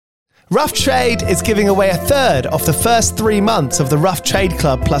Rough Trade is giving away a third of the first 3 months of the Rough Trade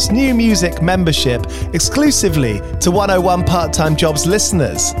Club plus new music membership exclusively to 101 Part-Time Jobs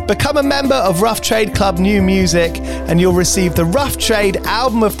listeners. Become a member of Rough Trade Club New Music and you'll receive the Rough Trade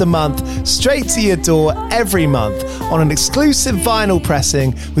Album of the Month straight to your door every month on an exclusive vinyl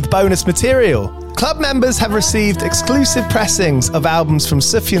pressing with bonus material. Club members have received exclusive pressings of albums from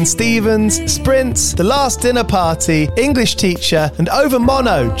Sufjan Stevens, Sprints, The Last Dinner Party, English Teacher, and Over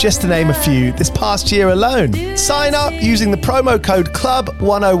Mono, just to name a few, this past year alone. Sign up using the promo code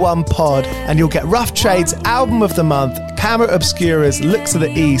CLUB101POD and you'll get Rough Trade's Album of the Month, Camera Obscura's Look to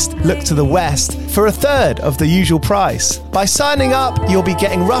the East, Look to the West for a third of the usual price. By signing up, you'll be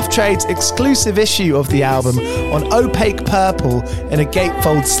getting Rough Trade's exclusive issue of the album on opaque purple in a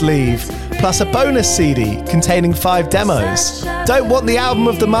gatefold sleeve, plus a bonus CD containing 5 demos. Don't want the album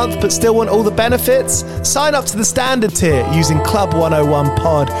of the month but still want all the benefits? Sign up to the standard tier using Club 101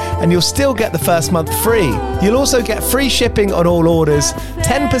 Pod and you'll still get the first month free. You'll also get free shipping on all orders,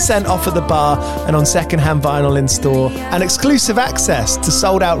 10% off at the bar and on secondhand vinyl in store, and exclusive access to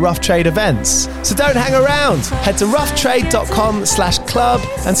sold out Rough Trade events. So don't hang around. Head to roughtrade.com/club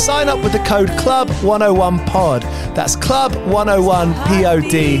and sign up with the code CLUB101POD. That's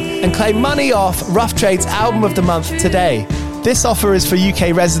CLUB101POD and claim money off Rough Trade's Album of the Month today. This offer is for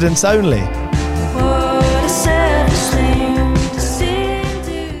UK residents only.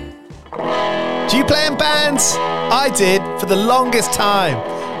 Do you play in bands? I did for the longest time.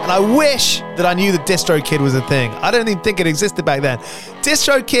 And I wish that I knew that DistroKid was a thing. I don't even think it existed back then.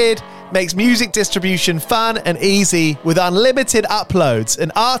 DistroKid makes music distribution fun and easy with unlimited uploads, and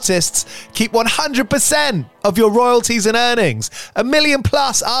artists keep 100% of your royalties and earnings. 1 million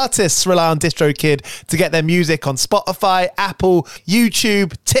plus artists rely on DistroKid to get their music on Spotify, Apple,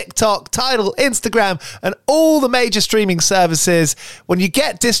 YouTube, TikTok, Tidal, Instagram, and all the major streaming services. When you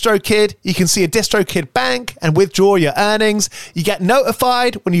get DistroKid, you can see a DistroKid bank and withdraw your earnings. You get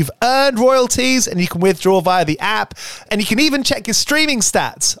notified when you've earned royalties and you can withdraw via the app. And you can even check your streaming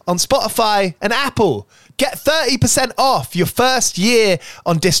stats on Spotify and Apple. Get 30% off your first year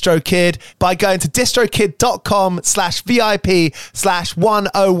on DistroKid by going to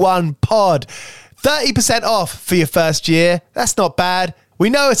distrokid.com/VIP/101pod. 30% off for your first year. That's not bad.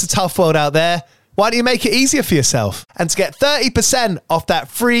 We know it's a tough world out there. Why don't you make it easier for yourself? And to get 30% off that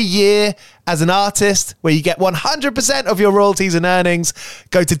free year as an artist, where you get 100% of your royalties and earnings,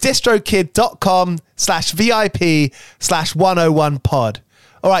 go to distrokid.com/VIP/101pod.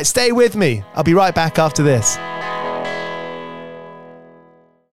 All right, stay with me. I'll be right back after this.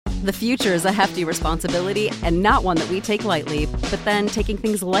 The future is a hefty responsibility and not one that we take lightly. But then taking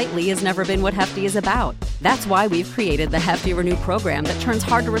things lightly has never been what Hefty is about. That's why we've created the Hefty Renew program that turns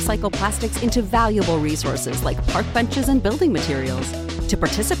hard-to-recycle plastics into valuable resources like park benches and building materials. To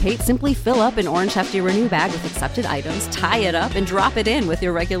participate, simply fill up an orange Hefty Renew bag with accepted items, tie it up, and drop it in with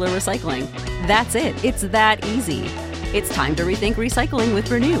your regular recycling. That's it. It's that easy. It's time to rethink recycling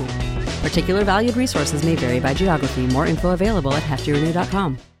with Renew. Particular valued resources may vary by geography. More info available at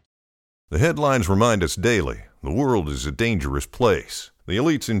heftyrenew.com. The headlines remind us daily, the world is a dangerous place. The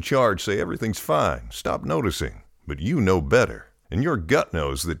elites in charge say everything's fine, stop noticing. But you know better. And your gut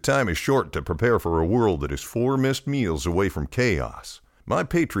knows that time is short to prepare for a world that is 4 missed meals away from chaos. My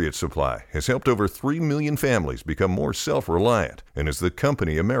Patriot Supply has helped over 3 million families become more self-reliant and is the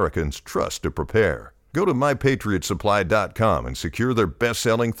company Americans trust to prepare. Go to MyPatriotSupply.com and secure their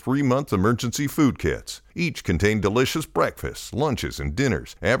best-selling 3-month emergency food kits. Each contain delicious breakfasts, lunches, and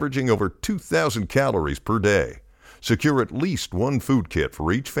dinners, averaging over 2,000 calories per day. Secure at least 1 food kit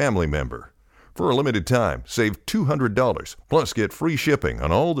for each family member. For a limited time, save $200, plus get free shipping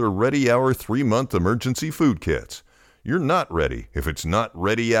on all their Ready Hour 3-month emergency food kits. You're not ready if it's not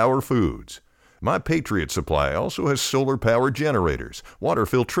Ready Hour Foods. My Patriot Supply also has solar-powered generators, water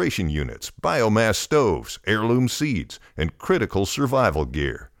filtration units, biomass stoves, heirloom seeds, and critical survival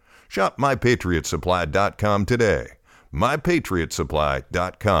gear. Shop MyPatriotSupply.com today.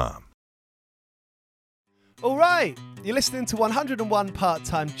 MyPatriotSupply.com. All right, you're listening to 101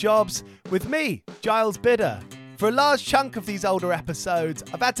 Part-Time Jobs with me, Giles Bidder. For a large chunk of these older episodes,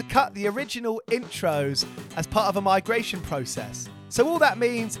 I've had to cut the original intros as part of a migration process. So all that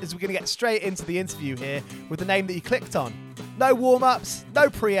means is we're going to get straight into the interview here with the name that you clicked on. No warm-ups, no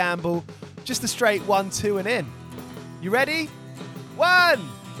preamble, just a straight 1, 2 and in. You ready? 1,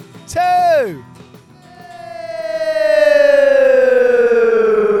 2.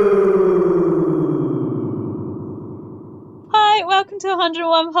 Hi, welcome to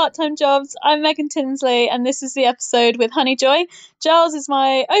 101 Part-Time Jobs. I'm Megan Tinsley and this is the episode with Honey Joy. Giles is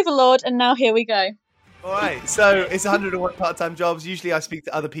my overlord and now here we go. All right, so it's 101 part-time jobs. Usually I speak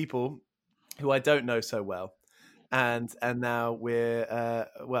to other people who I don't know so well. And now we're,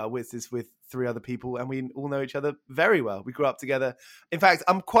 with 3 other people, and we all know each other very well. We grew up together. In fact,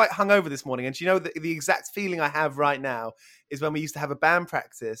 I'm quite hungover this morning. And you know, the exact feeling I have right now is when we used to have a band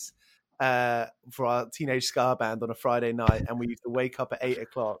practice for our teenage ska band on a Friday night. And we used to wake up at 8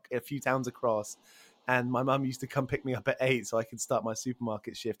 o'clock a few towns across. And my mum used to come pick me up at 8 so I could start my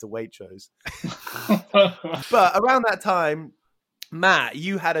supermarket shift at Waitrose. But around that time, Matt,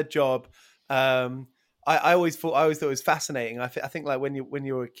 you had a job. I always thought it was fascinating. I think like when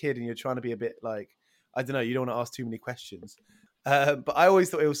you're a kid and you're trying to be a bit like, I don't know, you don't want to ask too many questions. But I always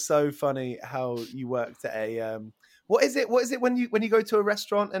thought it was so funny how you worked at a what is it when you go to a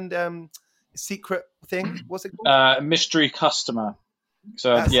restaurant and secret thing? What's it called? Mystery customer.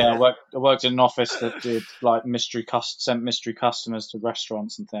 So That's I it. worked in an office that did like sent mystery customers to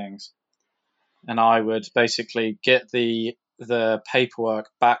restaurants and things, and I would basically get the paperwork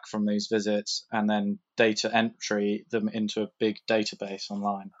back from these visits and then data entry them into a big database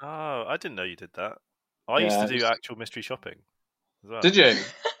online. Oh, I didn't know you did that. I used to do actual mystery shopping as well. Did you?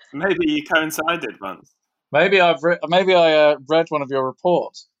 Maybe you coincided once. Maybe I read one of your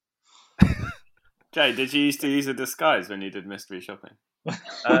reports. Jay, did you used to use a disguise when you did mystery shopping?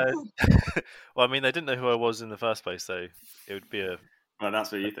 Well, I mean, they didn't know who I was in the first place, so it would be Well,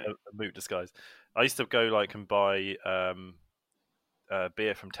 that's what you think. a moot disguise. I used to go like and buy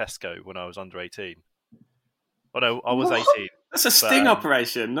beer from Tesco when I was under 18. Oh no, I was 18. That's a sting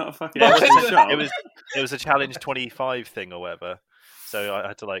operation, not a fucking Yeah, shop. it was a challenge 25 thing or whatever. So I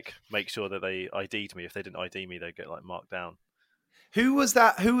had to like make sure that they ID'd me. If they didn't ID me, they'd get like marked down. Who was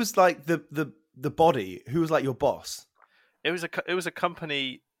that? Who was like the body? Who was like your boss? It was a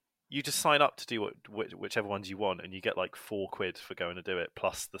company. You just sign up to do whichever ones you want, and you get like £4 for going to do it,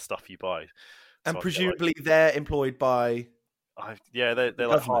 plus the stuff you buy. And So presumably they're employed by. they're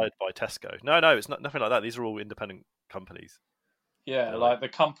like hired by Tesco. No, it's nothing like that. These are all independent companies. Yeah, like the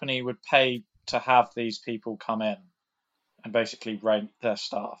company would pay to have these people come in and basically rate their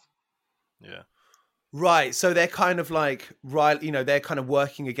staff. Yeah. Right, so they're kind of like they're kind of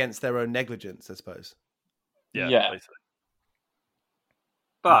working against their own negligence, I suppose. Yeah. Basically.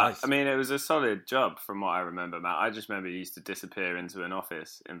 But, Nice. I mean, it was a solid job from what I remember, Matt. I just remember you used to disappear into an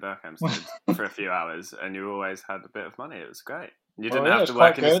office in Berkhamsted for a few hours, and you always had a bit of money. It was great. You didn't have to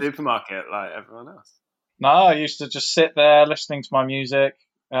work in a supermarket like everyone else. No, I used to just sit there listening to my music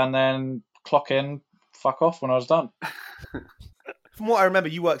and then clock in, fuck off when I was done. From what I remember,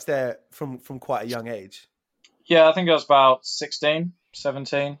 you worked there from quite a young age. Yeah, I think I was about 16,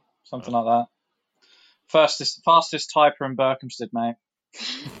 17, something like that. Fastest typer in Berkhamsted, mate.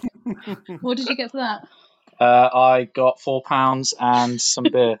 What did you get for that? I got £4 and some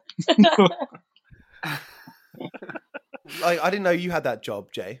beer. I didn't know you had that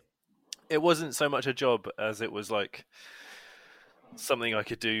job, Jay. It wasn't so much a job as it was like something I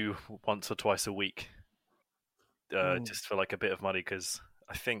could do once or twice a week, just for like a bit of money. Because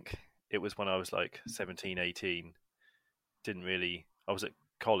I think it was when I was like 17, 18. I was at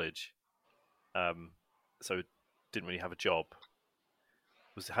college, so didn't really have a job.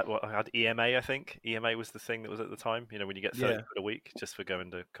 I had EMA, I think. EMA was the thing that was at the time. You know, when you get 30 quid a week just for going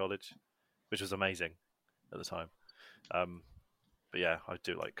to college, which was amazing at the time. But yeah, I'd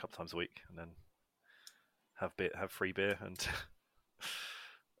do it like a couple times a week and then have free beer and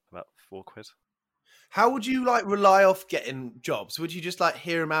about £4. How would you like rely off getting jobs? Would you just like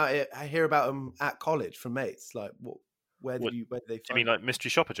hear about them at college from mates? Like where did they find? Do you mean like mystery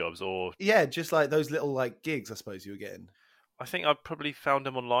shopper jobs or? Yeah, just like those little like gigs, I suppose you were getting. I think I probably found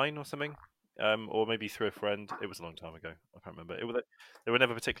them online or something, or maybe through a friend. It was a long time ago. I can't remember. They were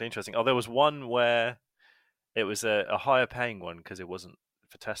never particularly interesting. Oh, there was one where it was a higher paying one because it wasn't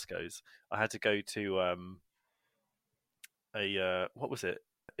for Tesco's. I had to go to what was it?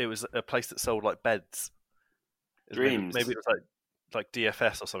 It was a place that sold like beds. Dreams. Maybe it was like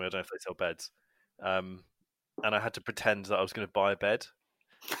DFS or something. I don't know if they sell beds. And I had to pretend that I was going to buy a bed,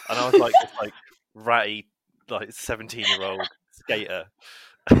 and I was like this like ratty like 17-year-old skater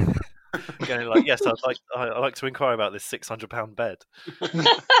going like, yes, I'd like to inquire about this £600 bed.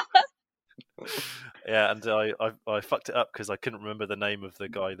 Yeah, and I fucked it up because I couldn't remember the name of the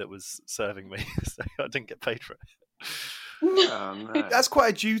guy that was serving me, so I didn't get paid for it. Oh, no. That's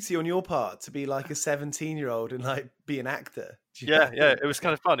quite a duty on your part to be like a 17-year-old and like be an actor. Yeah, it was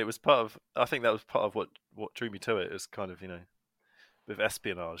kind of fun. It was I think that was part of what drew me to it. It was kind of, with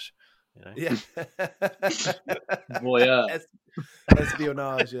espionage. Yeah. Voyeur.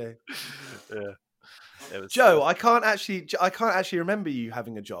 Espionage, yeah. Yeah. It was Joe, I can't actually remember you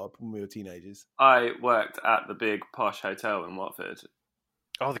having a job when we were teenagers. I worked at the big posh hotel in Watford.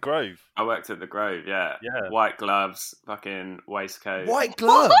 Oh, the Grove. I worked at the Grove, yeah. White gloves, fucking waistcoat. White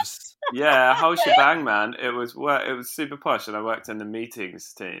gloves? Yeah, whole shebang, man. It was super posh, and I worked in the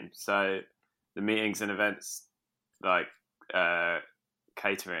meetings team. So the meetings and events, like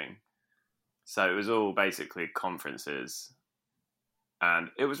catering. So it was all basically conferences,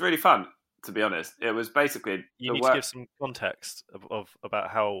 and it was really fun. To be honest, it was basically. You need to give some context of about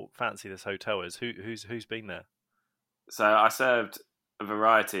how fancy this hotel is. Who's been there? So I served a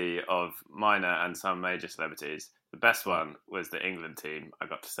variety of minor and some major celebrities. The best one was the England team. I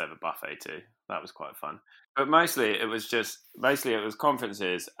got to serve a buffet to. That was quite fun. But mostly it was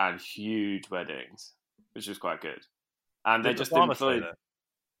conferences and huge weddings, which was quite good. And they just employed.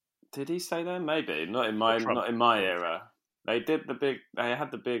 Did he stay there? Maybe not in my era. They had the big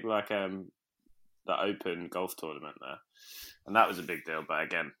the Open golf tournament there, and that was a big deal. But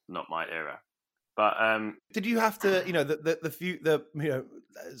again, not my era. But did you have to, the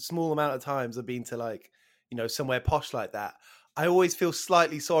small amount of times I've been to somewhere posh like that, I always feel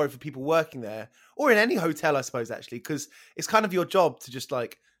slightly sorry for people working there or in any hotel, I suppose, actually, because it's kind of your job to just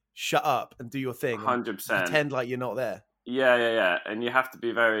shut up and do your thing. 100%. Pretend like you're not there. Yeah. And you have to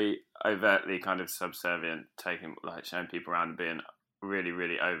be very overtly kind of subservient, showing people around and being really,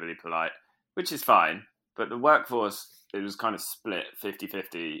 really overly polite, which is fine. But the workforce, it was kind of split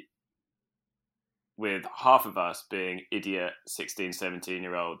 50-50, with half of us being idiot 16,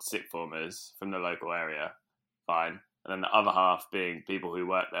 17-year-old sick formers from the local area, fine. And then the other half being people who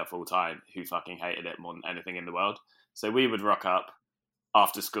work there full time, who fucking hated it more than anything in the world. So we would rock up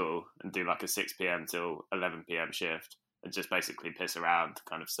after school and do a 6 p.m. till 11 p.m. shift and just basically piss around,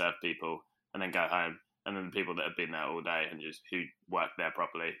 kind of serve people, and then go home. And then the people that had been there all day and just who worked there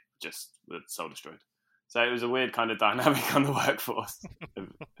properly just were soul destroyed. So it was a weird kind of dynamic on the workforce.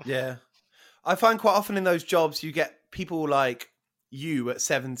 Yeah. I find quite often in those jobs, you get people like you at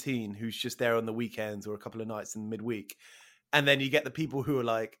 17 who's just there on the weekends or a couple of nights in midweek. And then you get the people who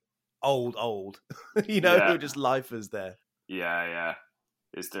are old, who are just lifers there. Yeah.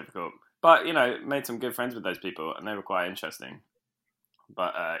 It's difficult. But, made some good friends with those people and they were quite interesting.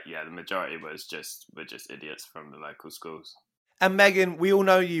 But, the majority were just idiots from the local schools. And Megan, we all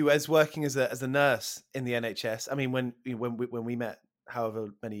know you as working as a nurse in the NHS. I mean, when we met, however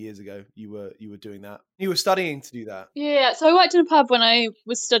many years ago, you were doing that. You were studying to do that. Yeah, so I worked in a pub when I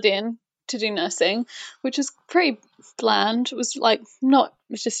was studying to do nursing, which was pretty bland. It was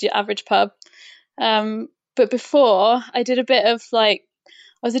just your average pub. But before, I did a bit of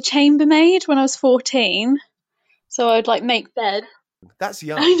I was a chambermaid when I was 14. So I'd make bed. That's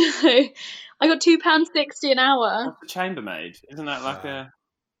young. I know. I got £2.60 an hour. What's a chambermaid? Isn't that like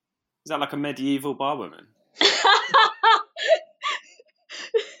a medieval barwoman?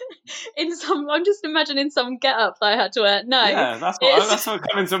 I'm just imagining some get up that I had to wear. No. Yeah, that's what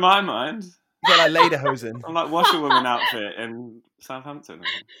coming to my mind. You got lederhosen. I'm washerwoman outfit in Southampton.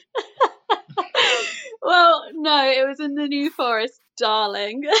 Well, no, it was in the New Forest,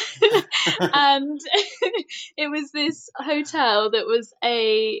 darling. And it was this hotel that was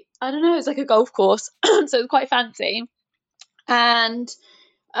it was a golf course. So it was quite fancy. And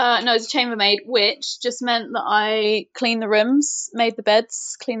no, it was a chambermaid, which just meant that I cleaned the rooms, made the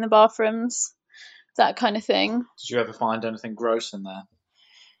beds, cleaned the bathrooms, that kind of thing. Did you ever find anything gross in there?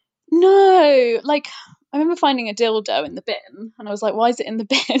 No, I remember finding a dildo in the bin, and I was like, "Why is it in the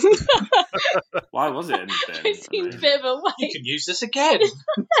bin?" Why was it in the bin? It seemed a bit of a waste. You can use this again.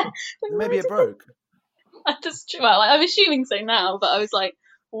 Maybe it broke. I'm assuming so now, but I was like,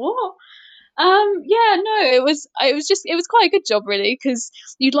 "What?" It was quite a good job really, because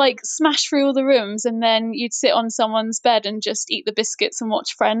you'd smash through all the rooms and then you'd sit on someone's bed and just eat the biscuits and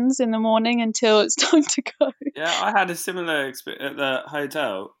watch Friends in the morning until it's time to go. Yeah, I had a similar experience at the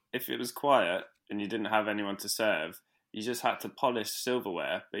hotel. If it was quiet and you didn't have anyone to serve, you just had to polish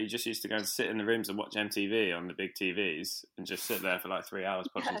silverware, but you just used to go and sit in the rooms and watch MTV on the big TVs and just sit there for 3 hours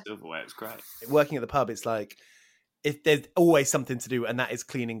polishing silverware. It was great. Working at the pub, it's if there's always something to do, and that is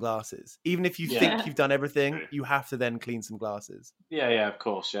cleaning glasses. Even if you think you've done everything, you have to then clean some glasses. Yeah, of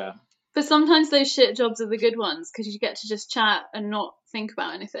course, yeah. But sometimes those shit jobs are the good ones because you get to just chat and not think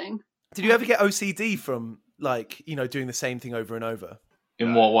about anything. Did you ever get OCD from doing the same thing over and over?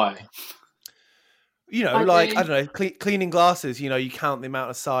 In what way? I don't know, cleaning glasses. You count the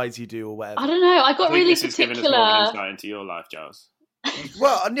amount of sides you do or whatever. I don't know. I got really particular. This is giving us more insight into your life, Giles.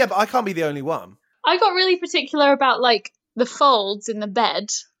 Well, yeah, but I can't be the only one. I got really particular about the folds in the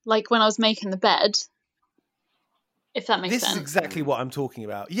bed, when I was making the bed. If that makes sense. This is exactly what I'm talking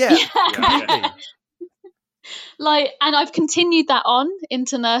about. Yeah. Completely. And I've continued that on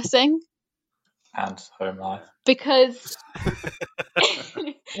into nursing. And home life. Because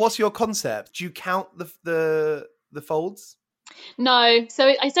what's your concept? Do you count the folds? No, so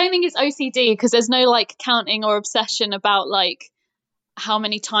I don't think it's OCD because there's no like counting or obsession about like how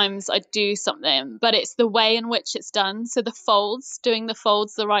many times I do something, but it's the way in which it's done. So doing the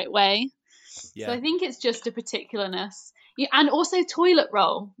folds the right way. Yeah. So I think it's just a particularness. And also toilet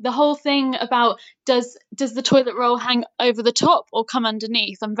roll. The whole thing about does the toilet roll hang over the top or come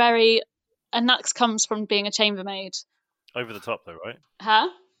underneath? And that comes from being a chambermaid. Over the top though, right? Huh?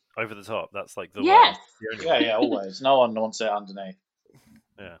 Over the top. That's like the yes. way. Yeah, always. No one wants it underneath.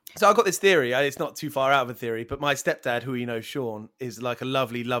 Yeah. So I've got this theory. It's not too far out of a theory, but my stepdad, who you know, Sean, is like a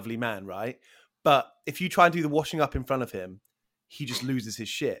lovely, lovely man, right? But if you try and do the washing up in front of him, he just loses his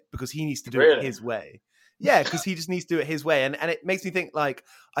shit because he needs to do it his way. Yeah, because he just needs to do it his way. And it makes me think, like,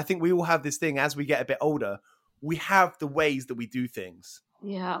 I think we all have this thing as we get a bit older. We have the ways that we do things.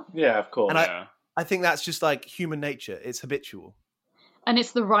 Yeah. Yeah, of course. And I think that's just like human nature. It's habitual. And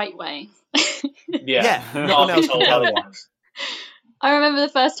it's the right way. Yeah. No one else can tell otherwise. I remember the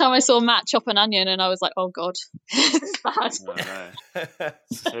first time I saw Matt chop an onion and I was like, oh God, this is bad. Oh, no.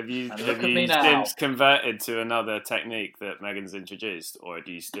 Have you since converted to another technique that Megan's introduced, or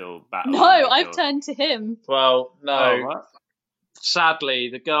do you still battle? No, I've turned to him. Well, no. Oh, what? Sadly,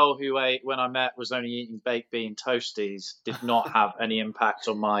 the girl who ate when I met was only eating baked bean toasties did not have any impact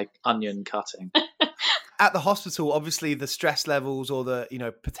on my onion cutting. At the hospital, obviously the stress levels or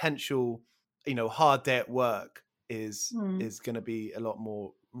the, potential, hard day at work is going to be a lot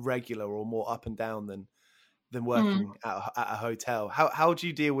more regular or more up and down than working at a hotel. How do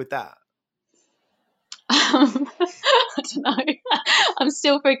you deal with that? I don't know. I'm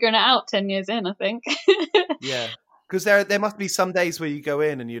still figuring it out 10 years in, I think. Yeah. Because there must be some days where you go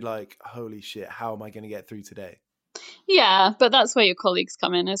in and you're like, holy shit, how am I going to get through today? Yeah, but that's where your colleagues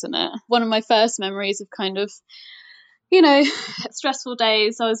come in, isn't it? One of my first memories of kind of, stressful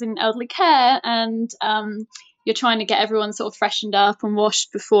days, I was in elderly care and you're trying to get everyone sort of freshened up and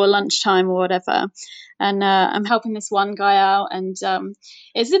washed before lunchtime or whatever. And I'm helping this one guy out and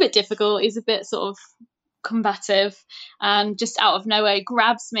it's a bit difficult. He's a bit sort of combative and just out of nowhere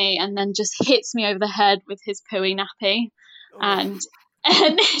grabs me and then just hits me over the head with his pooey nappy. And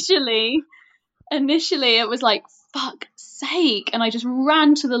initially it was like, fuck sake, and I just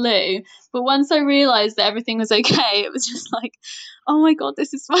ran to the loo. But once I realized that everything was okay, it was just like, oh my God,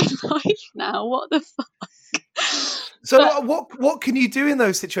 this is my life now, what the fuck. So what can you do in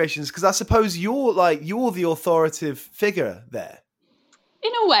those situations? Because I suppose you're the authoritative figure there.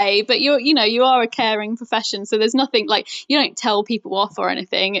 In a way, but you are a caring profession, so there's nothing like you don't tell people off or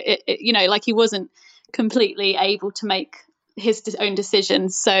anything. Like he wasn't completely able to make his own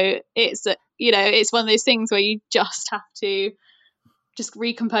decisions, so it's it's one of those things where you just have to just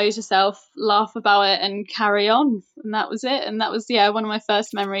recompose yourself, laugh about it, and carry on. And that was it. And that was one of my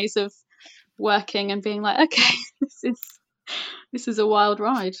first memories of working and being like, okay, this is a wild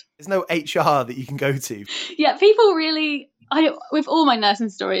ride. There's no HR that you can go to. Yeah, people really. With all my nursing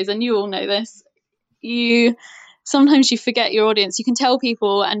stories, and you all know this, sometimes you forget your audience. You can tell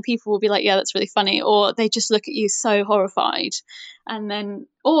people and people will be like, yeah, that's really funny. Or they just look at you so horrified. And then,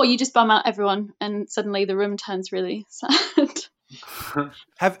 or you just bum out everyone and suddenly the room turns really sad.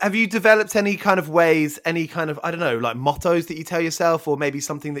 Have you developed any kind of ways, any kind of, I don't know, like mottos that you tell yourself or maybe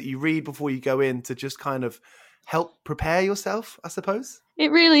something that you read before you go in to just kind of help prepare yourself, I suppose?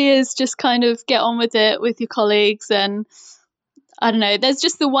 It really is just kind of get on with it with your colleagues. And I don't know, there's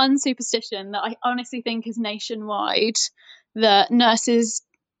just the one superstition that I honestly think is nationwide, that nurses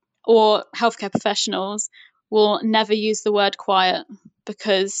or healthcare professionals will never use the word quiet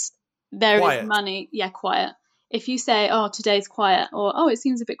because there is money. Yeah, quiet. If you say, oh, today's quiet, or oh, it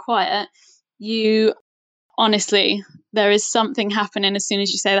seems a bit quiet, honestly, there is something happening as soon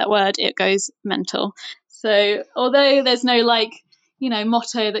as you say that word, it goes mental. So although there's no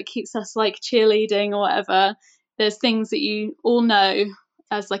motto that keeps us like cheerleading or whatever, there's things that you all know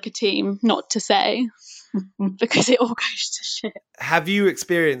as like a team not to say because it all goes to shit. Have you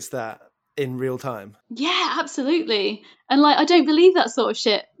experienced that in real time? Yeah, absolutely. And I don't believe that sort of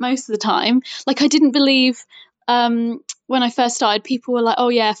shit most of the time. I didn't believe when I first started, people were like, oh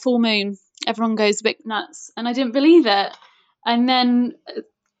yeah, full moon, everyone goes a bit nuts. And I didn't believe it. And then,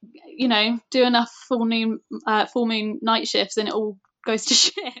 do enough full moon night shifts and it all goes to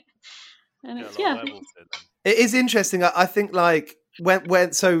shit. And It is interesting. I think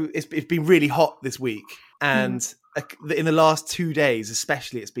so it's been really hot this week, and in the last 2 days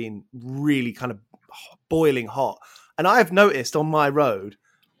especially, it's been really kind of boiling hot. And I've noticed on my road,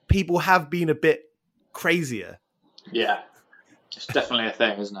 people have been a bit crazier. Yeah, it's definitely a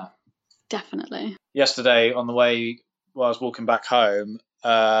thing, isn't it? Definitely. Yesterday on the way while I was walking back home,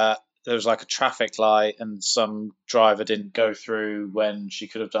 there was like a traffic light and some driver didn't go through when she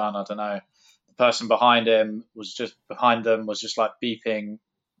could have done. I don't know. The person behind them was just like beeping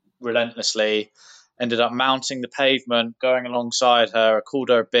relentlessly, ended up mounting the pavement, going alongside her. I called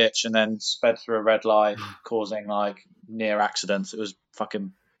her a bitch and then sped through a red light, causing like near accidents. It was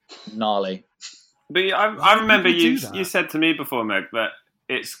fucking gnarly. But I remember you said to me before, Meg, that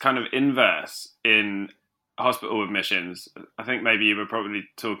it's kind of inverse in hospital admissions. I think maybe you were probably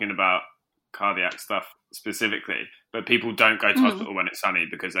talking about cardiac stuff specifically, but people don't go to hospital when it's sunny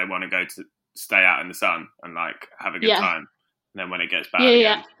because they want to go to stay out in the sun and like have a good time. And then when it gets bad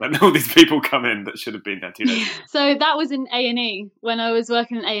again, then all these people come in that should have been there 2 days ago. So that was in A&E when I was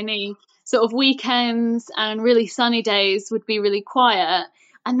working in A&E. Sort of weekends and really sunny days would be really quiet.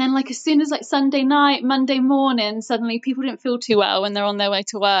 And then like as soon as like Sunday night, Monday morning, suddenly people didn't feel too well when they're on their way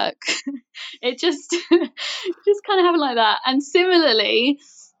to work. It just kind of happened like that. And similarly,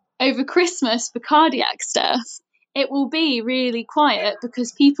 over Christmas for cardiac stuff, it will be really quiet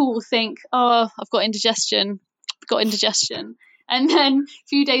because people will think, oh, I've got indigestion. And then a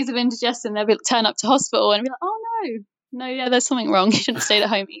few days of indigestion, they'll turn up to hospital and be like, oh no, yeah, there's something wrong. You shouldn't have stayed at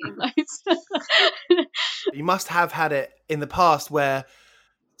home eating loads. You must have had it in the past where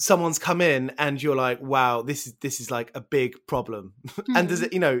someone's come in and you're like, wow, this is like a big problem. And does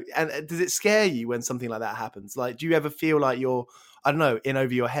it, and does it scare you when something like that happens? Like, do you ever feel like you're, I don't know, in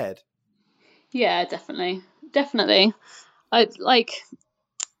over your head? Yeah, definitely. I like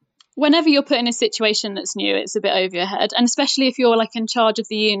whenever you're put in a situation that's new, it's a bit over your head. And especially if you're like in charge of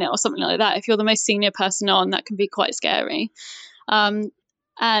the unit or something like that, if you're the most senior person on, that can be quite scary.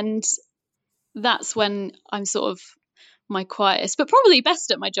 And that's when I'm sort of my quietest, but probably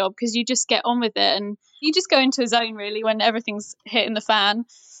best at my job, because you just get on with it and you just go into a zone really when everything's hitting the fan,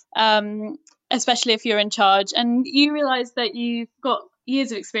 especially if you're in charge and you realize that you've got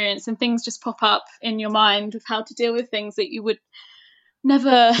years of experience and things just pop up in your mind of how to deal with things that you would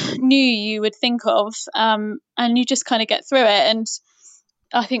never knew you would think of, and you just kind of get through it. And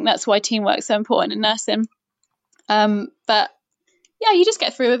I think that's why teamwork's so important in nursing. But yeah, you just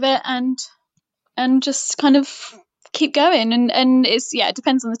get through with it and just kind of keep going. And it's, it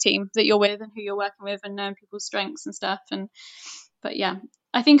depends on the team that you're with and who you're working with and knowing people's strengths and stuff. But yeah,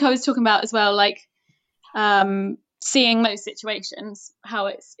 I think I was talking about as well, like seeing those situations, how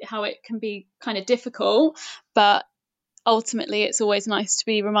it can be kind of difficult, but ultimately it's always nice to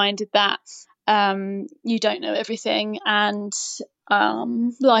be reminded that you don't know everything, and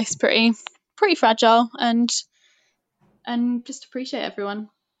life's pretty fragile, and just appreciate everyone.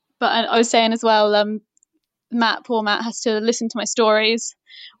 But I was saying as well, poor Matt has to listen to my stories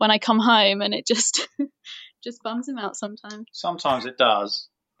when I come home, and it just bums him out sometimes. Sometimes it does,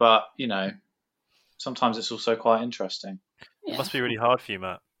 but sometimes it's also quite interesting. It must be really hard for you,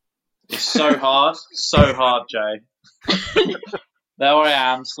 Matt. It's so hard, Jay. There I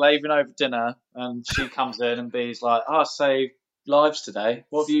am, slaving over dinner, and she comes in and B's like, I saved lives today.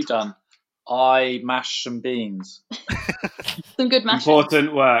 What have you done? I mashed some beans. Some good mashing.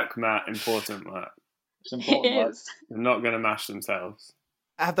 Important work, Matt. Important work. It's important work. They're not going to mash themselves.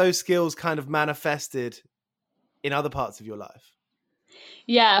 Have those skills kind of manifested in other parts of your life?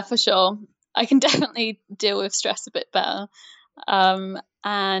 Yeah, for sure. I can definitely deal with stress a bit better.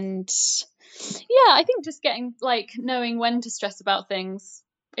 And yeah, I think just getting knowing when to stress about things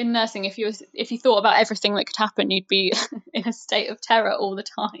in nursing. If you thought about everything that could happen, you'd be in a state of terror all the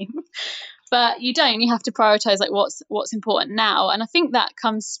time. But you don't. You have to prioritize what's important now. And I think that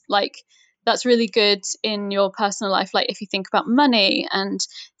comes that's really good in your personal life. Like if you think about money and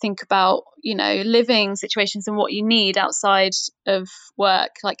think about, living situations and what you need outside of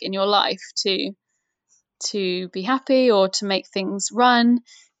work, like in your life to be happy or to make things run,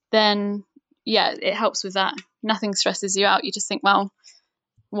 then yeah, it helps with that. Nothing stresses you out. You just think, well,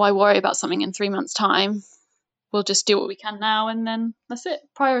 why worry about something in 3 months' time? We'll just do what we can now, and then that's it.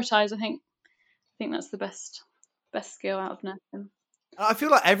 Prioritize. I think that's the best skill out of nursing. I feel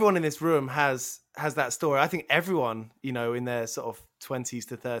like everyone in this room has that story. I think everyone, in their sort of 20s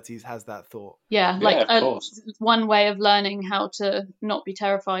to 30s has that thought. Yeah, one way of learning how to not be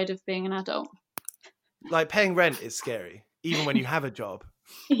terrified of being an adult. Like paying rent is scary, even when you have a job.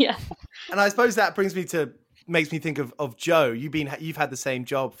 Yeah. And I suppose that makes me think of Joe. You've had the same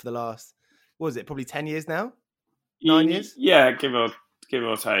job for the last, what was it, probably 10 years now? 9 years? Yeah, give or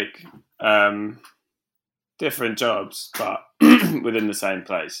take. Different jobs, but within the same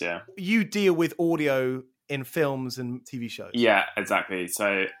place, yeah. You deal with audio in films and TV shows. Yeah, exactly.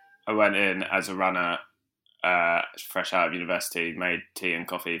 So I went in as a runner, fresh out of university, made tea and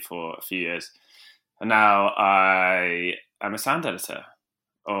coffee for a few years. And now I am a sound editor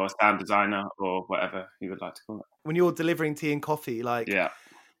or sound designer or whatever you would like to call it. When you're delivering tea and coffee, like yeah,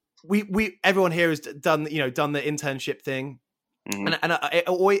 we everyone here has done the internship thing, and it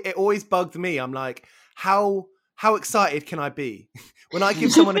always bugged me. I'm like, how excited can I be when I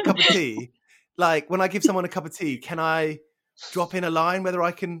give someone a cup of tea? Like when I give someone a cup of tea, can I drop in a line whether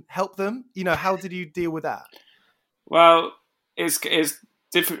I can help them? How did you deal with that? Well, it's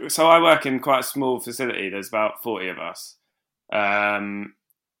different. So I work in quite a small facility. There's about 40 of us.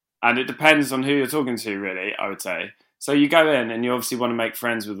 And it depends on who you're talking to, really, I would say. So you go in and you obviously want to make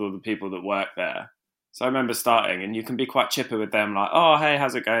friends with all the people that work there. So I remember starting and you can be quite chipper with them, like, oh, hey,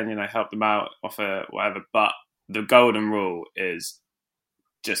 how's it going? Help them out, offer whatever. But the golden rule is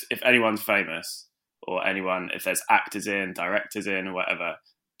just if anyone's famous or if there's actors in, directors in or whatever,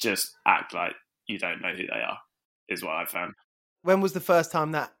 just act like you don't know who they are, is what I found. When was the first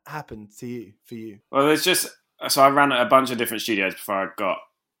time that happened for you? Well, so I ran a bunch of different studios before I got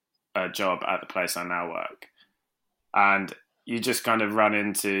a job at the place I now work. And you just kind of run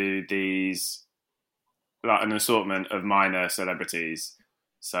into these, like an assortment of minor celebrities.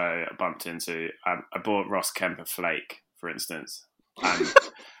 So I bumped into, I bought Ross Kemp a flake, for instance. And,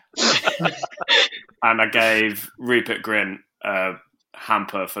 and I gave Rupert Grint a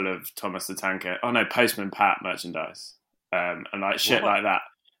hamper full of Thomas the Tank, Postman Pat merchandise. And like shit like that.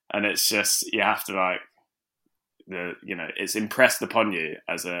 And it's just, you have to like, it's impressed upon you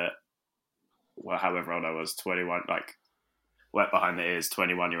as however old I was, 21, like wet behind the ears,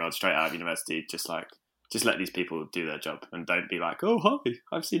 21-year-old straight out of university, just let these people do their job and don't be like, oh, hi,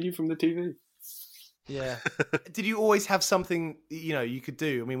 I've seen you from the TV. Yeah. Did you always have something, you could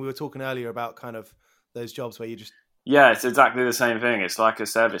do? I mean, we were talking earlier about kind of those jobs where you just... Yeah, it's exactly the same thing. It's like a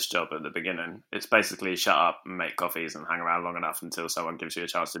service job at the beginning. It's basically shut up and make coffees and hang around long enough until someone gives you a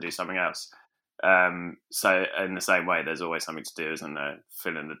chance to do something else. So in the same way, there's always something to do, isn't there?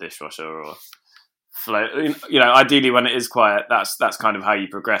 Fill in the dishwasher or float. Ideally when it is quiet, that's kind of how you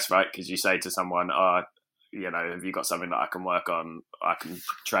progress, right? Because you say to someone, have you got something that I can work on, I can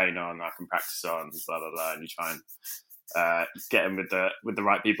train on, I can practice on, blah, blah, blah. And you try and get in with the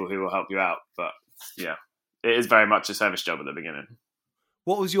right people who will help you out. But yeah, it is very much a service job at the beginning.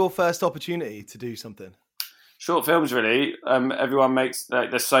 What was your first opportunity to do something? Short films, really. Everyone makes,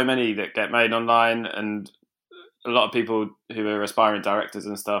 there's so many that get made online, and a lot of people who are aspiring directors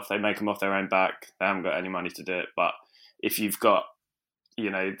and stuff, they make them off their own back. They haven't got any money to do it. But if you've got,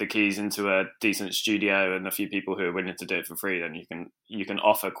 the keys into a decent studio and a few people who are willing to do it for free, then you can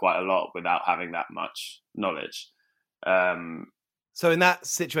offer quite a lot without having that much knowledge. So in that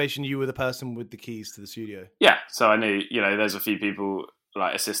situation, you were the person with the keys to the studio? Yeah. So I knew, there's a few people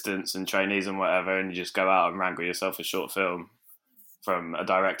like assistants and trainees and whatever, and you just go out and wrangle yourself a short film from a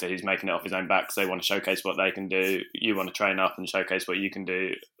director who's making it off his own back because they want to showcase what they can do. You want to train up and showcase what you can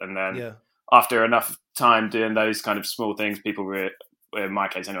do. And then after enough time doing those kind of small things, in my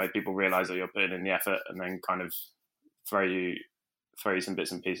case anyway, people realise that you're putting in the effort and then kind of throw you some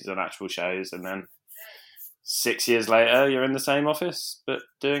bits and pieces on actual shows. And then 6 years later, you're in the same office, but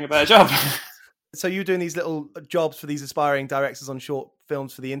doing a better job. So you were doing these little jobs for these aspiring directors on short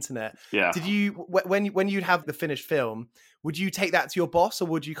films for the internet. Yeah. Did you, when you'd have the finished film, would you take that to your boss, or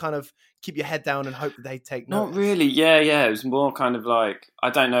would you kind of keep your head down and hope that they take notice? Not really. Yeah. It was more kind of like,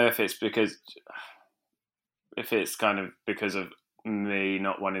 I don't know if it's kind of because of me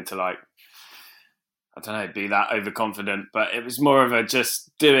not wanting to, like, I don't know, be that overconfident, but it was more of a just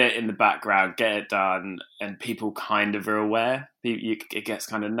do it in the background, get it done, and people kind of are aware. It gets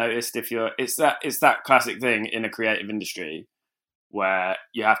kind of noticed if you're. It's that classic thing in a creative industry where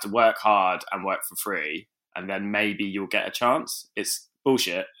you have to work hard and work for free, and then maybe you'll get a chance. It's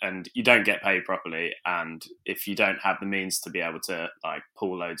bullshit, and you don't get paid properly. And if you don't have the means to be able to like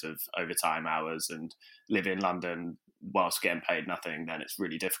pull loads of overtime hours and live in London whilst getting paid nothing, then it's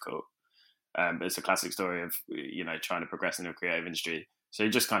really difficult. But it's a classic story of, trying to progress in a creative industry. So you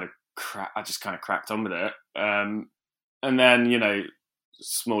just kind of I just kind of cracked on with it. And then,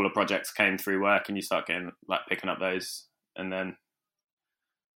 smaller projects came through work and you start getting like picking up those. And then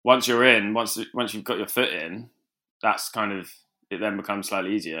once you're in, once you've got your foot in, that's kind of, it then becomes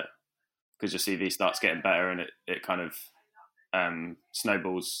slightly easier because your CV starts getting better and it kind of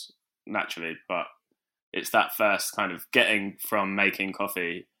snowballs naturally. But it's that first kind of getting from making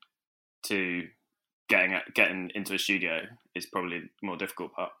coffee to getting into a studio is probably the more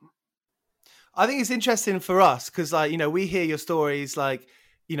difficult part. I think it's interesting for us because, we hear your stories.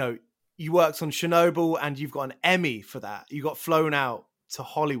 You worked on Chernobyl and you've got an Emmy for that. You got flown out to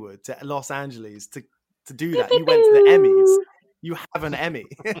Hollywood, to Los Angeles to do that. You went to the Emmys. You have an Emmy.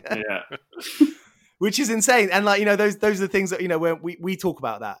 Yeah. Which is insane. And like, those are the things that, when we talk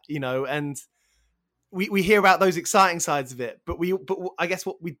about that, and we hear about those exciting sides of it, but I guess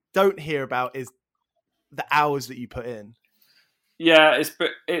what we don't hear about is the hours that you put in. Yeah,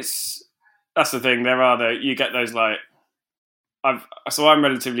 it's that's the thing. You get those like, I'm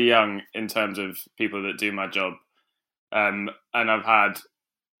relatively young in terms of people that do my job, and I've had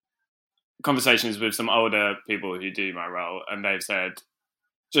conversations with some older people who do my role, and they've said,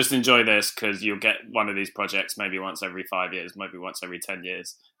 just enjoy this because you'll get one of these projects maybe once every 5 years, maybe once every 10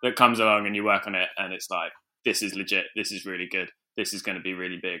 years that comes along and you work on it and it's like, this is legit, this is really good, this is going to be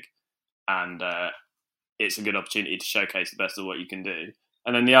really big, and it's a good opportunity to showcase the best of what you can do.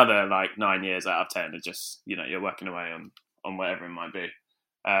 And then the other like 9 years out of 10 are just, you're working away on whatever it might be.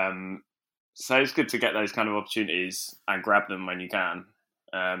 So it's good to get those kind of opportunities and grab them when you can.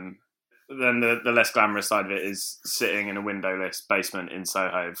 Then the less glamorous side of it is sitting in a windowless basement in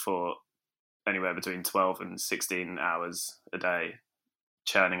Soho for anywhere between 12 and 16 hours a day,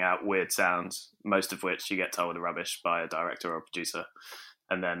 churning out weird sounds, most of which you get told are rubbish by a director or a producer,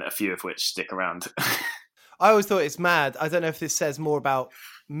 and then a few of which stick around. I always thought it's mad. I don't know if this says more about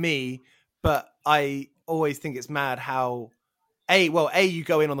me, but I always think it's mad how you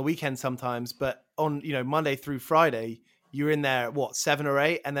go in on the weekend sometimes, but on, Monday through Friday, you're in there at 7 or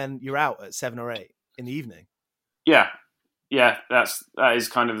 8, and then you're out at 7 or 8 in the evening. Yeah. That is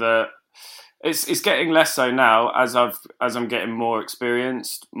kind of it's getting less so now as I'm getting more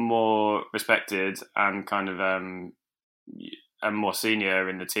experienced, more respected, and kind of and more senior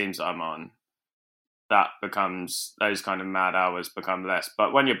in the teams that I'm on. That becomes, those kind of mad hours become less.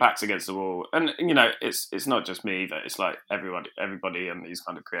 But when your back's against the wall, and it's not just me either. It's like everybody in these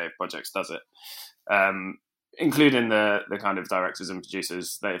kind of creative projects does it. Including the kind of directors and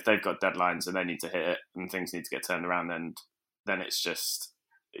producers, if they've got deadlines and they need to hit it and things need to get turned around, then it's just,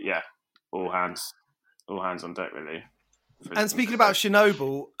 all hands on deck, really. And speaking about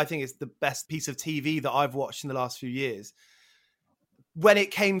Chernobyl, I think it's the best piece of TV that I've watched in the last few years. When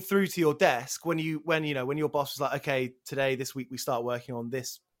it came through to your desk, when your boss was like, okay, this week we start working on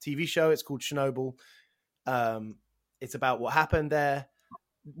this TV show, it's called Chernobyl. It's about what happened there.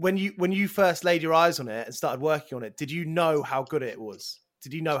 When you first laid your eyes on it and started working on it, did you know how good it was?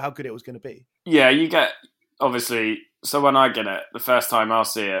 Did you know how good it was going to be? Yeah, you get, obviously. So when I get it, the first time I'll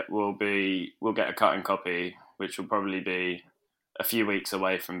see it we'll get a cutting copy, which will probably be a few weeks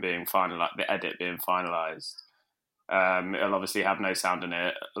away from being final, like the edit being finalised. It'll obviously have no sound in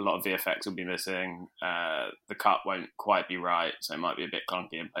it. A lot of VFX will be missing. The cut won't quite be right, so it might be a bit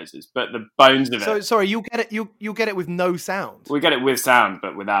clunky in places. But the bones of it. So sorry, you'll get it with no sound. We get it with sound,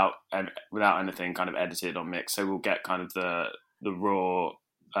 but without anything kind of edited or mixed. So we'll get kind of the raw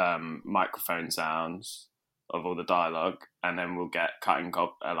microphone sounds of all the dialogue, and then we'll get cutting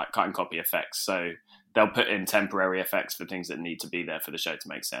copy effects. So they'll put in temporary effects for things that need to be there for the show to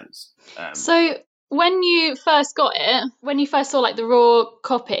make sense. So when you first got it, when you first saw like the raw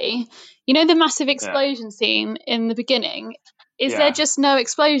copy, the massive explosion scene in the beginning, is there just no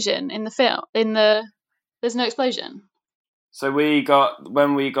explosion in the film? There's no explosion. So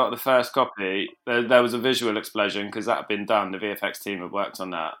when we got the first copy, there was a visual explosion because that had been done. The VFX team had worked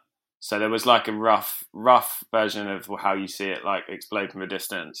on that. So there was like a rough version of how you see it, like explode from a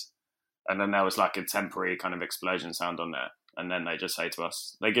distance. And then there was like a temporary kind of explosion sound on there. And then they just say to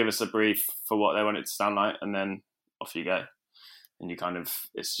us, they give us a brief for what they want it to sound like, and then off you go. And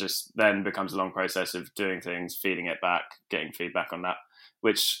it's just then becomes a long process of doing things, feeding it back, getting feedback on that,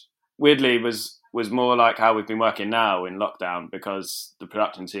 which weirdly was more like how we've been working now in lockdown, because the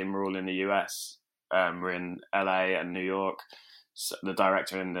production team were all in the US. We're in LA and New York, so the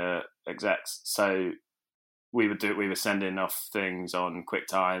director and the execs. So we were sending off things on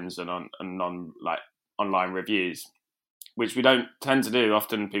QuickTimes and on like online reviews, which we don't tend to do.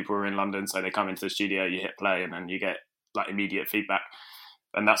 Often people are in London, so they come into the studio, you hit play, and then you get like immediate feedback.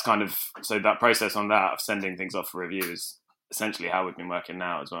 And that's kind of, so that process on that of sending things off for review is essentially how we've been working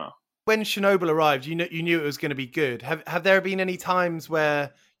now as well. When Chernobyl arrived, you knew it was going to be good. Have there been any times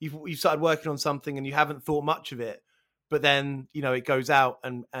where you've started working on something and you haven't thought much of it, but then, it goes out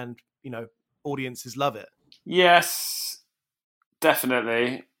and audiences love it? Yes,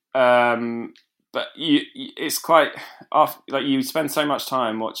 definitely. But it's quite, like, you spend so much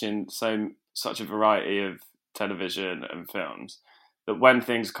time watching such a variety of television and films that when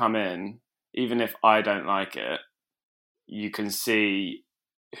things come in, even if I don't like it, you can see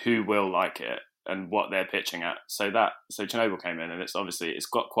who will like it and what they're pitching at. So Chernobyl came in, and it's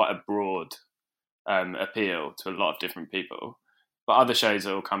got quite a broad appeal to a lot of different people. But other shows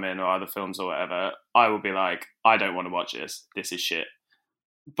that will come in or other films or whatever, I will be like, I don't want to watch this. This is shit.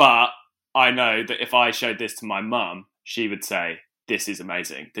 But I know that if I showed this to my mum, she would say, this is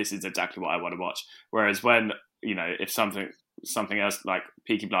amazing. This is exactly what I want to watch. Whereas when, if something else like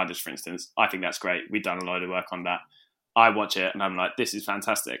Peaky Blinders, for instance, I think that's great. We've done a load of work on that. I watch it and I'm like, this is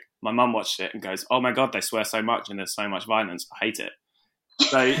fantastic. My mum watched it and goes, oh my God, they swear so much and there's so much violence. I hate it.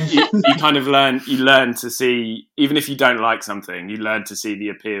 So you kind of learn to see, even if you don't like something, you learn to see the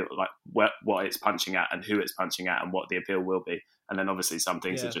appeal, like what it's punching at and who it's punching at and what the appeal will be. And then obviously some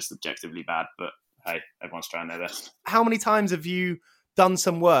things are just objectively bad, but hey, everyone's trying their best. How many times have you done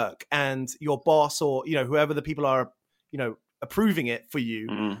some work and your boss or, whoever the people are, approving it for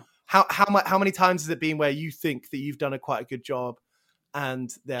you, how many times has it been where you think that you've done quite a good job and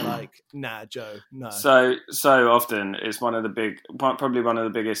they're like, nah, Joe, no? So often it's probably one of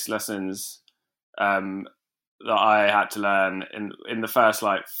the biggest lessons that I had to learn in the first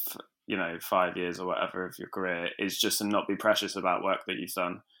 5 years or whatever of your career is just to not be precious about work that you've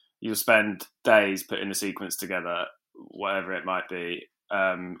done. You'll spend days putting a sequence together, whatever it might be,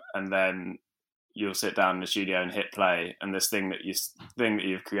 and then you'll sit down in the studio and hit play, and this thing that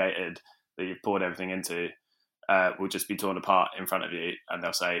you've created, that you've poured everything into, will just be torn apart in front of you, and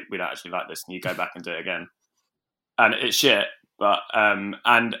they'll say, we don't actually like this, and you go back and do it again. And it's shit, but and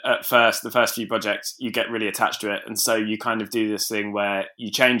at first, the first few projects, you get really attached to it, and so you kind of do this thing where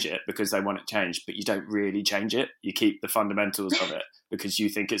you change it because they want it changed, but you don't really change it. You keep the fundamentals of it because you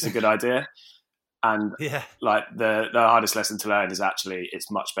think it's a good idea. And like the hardest lesson to learn is actually it's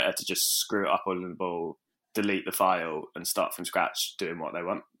much better to just screw it up on the ball, delete the file, and start from scratch doing what they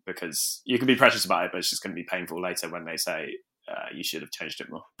want, because you can be precious about it, but it's just going to be painful later when they say you should have changed it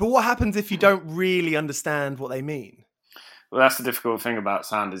more. But what happens if you don't really understand what they mean? Well, that's the difficult thing about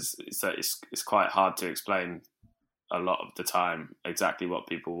sound is that it's quite hard to explain a lot of the time exactly what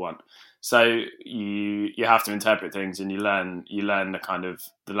people want. So you have to interpret things, and you learn the kind of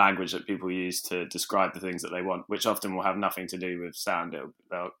the language that people use to describe the things that they want, which often will have nothing to do with sound.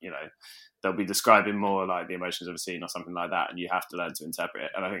 They'll be describing more like the emotions of a scene or something like that, and you have to learn to interpret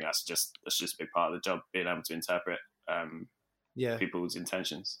it. And I think that's just a big part of the job, being able to interpret people's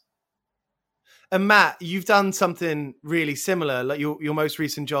intentions. And Matt, you've done something really similar. Like your most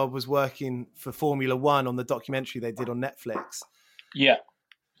recent job was working for Formula One on the documentary they did on Netflix. Yeah.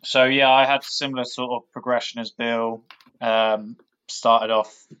 So I had a similar sort of progression as Bill. Started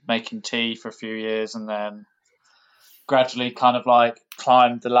off making tea for a few years, and then gradually kind of like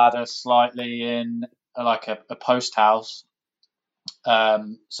climbed the ladder slightly in like a post house.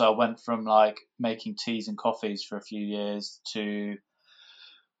 So I went from like making teas and coffees for a few years to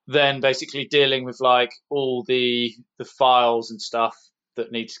then basically dealing with like all the files and stuff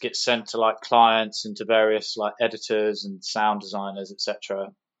that need to get sent to like clients and to various like editors and sound designers, etc.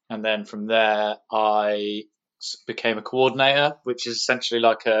 And then from there, I became a coordinator, which is essentially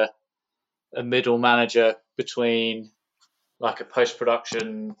like a middle manager between like a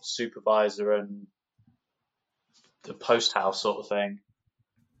post-production supervisor and the post house sort of thing.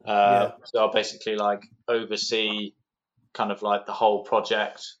 So I'll basically like oversee kind of like the whole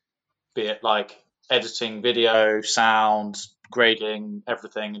project, be it like editing video, sound, grading,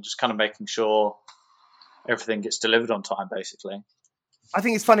 everything, and just kind of making sure everything gets delivered on time, basically. I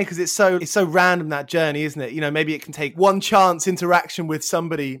think it's funny because it's so random, that journey, isn't it? Maybe it can take one chance interaction with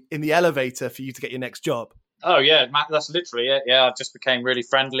somebody in the elevator for you to get your next job. Oh yeah, Matt, that's literally it. Yeah, I just became really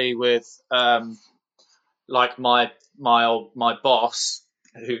friendly with like my boss,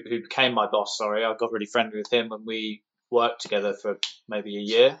 who became my boss. Sorry, I got really friendly with him when we worked together for maybe a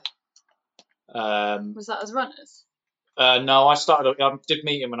year. Was that as runners? No, I did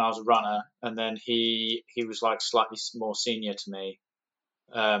meet him when I was a runner, and then he was like slightly more senior to me.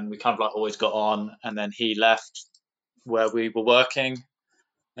 We kind of like always got on, and then he left where we were working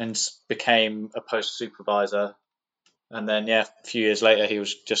and became a post supervisor. And then, a few years later, he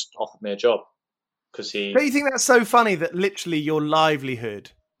was just offered me a job because he. Don't you think that's so funny that literally your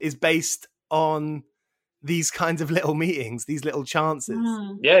livelihood is based on these kinds of little meetings, these little chances?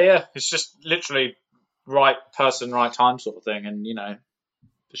 Yeah. It's just literally right person, right time sort of thing. And,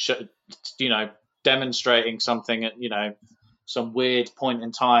 demonstrating something at, some weird point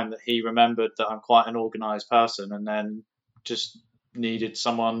in time that he remembered that I'm quite an organized person, and then just needed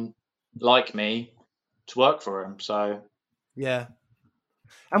someone like me to work for him. So yeah.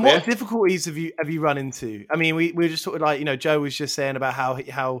 And what difficulties have you run into? I mean, we were just sort of like, Joe was just saying about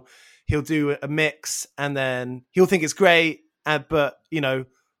how he'll do a mix and then he'll think it's great, but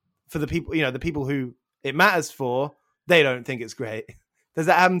for the people, the people who it matters for, they don't think it's great. Does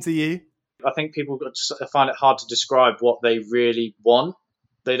that happen to you? I think people find it hard to describe what they really want.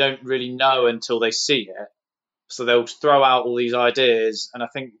 They don't really know until they see it. So they'll throw out all these ideas. And I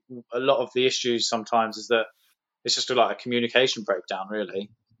think a lot of the issues sometimes is that it's just like a communication breakdown, really.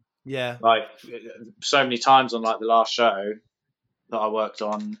 Yeah. Like so many times on like the last show that I worked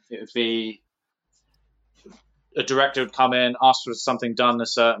on, it would be a director would come in, ask for something done a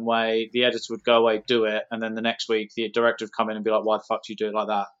certain way, the editor would go away, do it, and then the next week the director would come in and be like, why the fuck do you do it like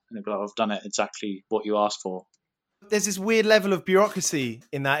that? And they'd be like, I've done it exactly what you asked for. There's this weird level of bureaucracy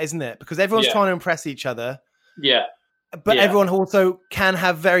in that, isn't it? Because everyone's trying to impress each other. Yeah. But everyone also can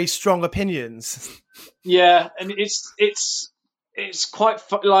have very strong opinions. Yeah, and it's quite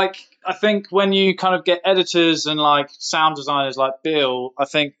like, I think when you kind of get editors and like sound designers like Bill, I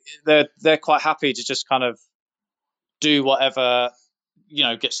think they're quite happy to just kind of do whatever,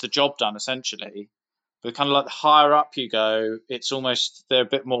 gets the job done essentially. But kind of like the higher up you go, it's almost they're a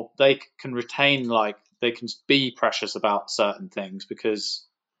bit more, they can retain, like they can be precious about certain things because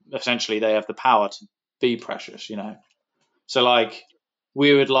essentially they have the power to be precious, So like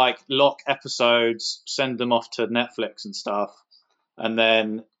we would like lock episodes, send them off to Netflix and stuff, and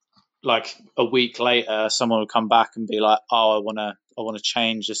then like a week later someone would come back and be like, oh, I want to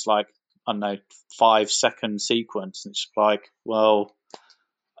change this, like, I don't know, 5-second sequence. And it's like, well,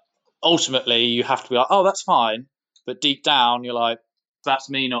 ultimately you have to be like, oh, that's fine. But deep down, you're like,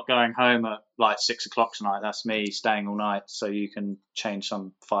 that's me not going home at like 6 o'clock tonight. That's me staying all night so you can change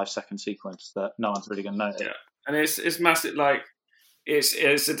some 5-second sequence that no one's really going to notice. Yeah. And it's massive. Like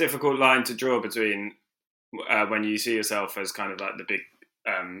it's a difficult line to draw between when you see yourself as kind of like the big,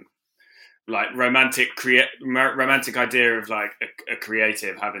 like romantic idea of like a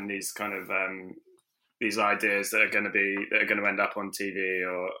creative having these kind of these ideas that are going to end up on TV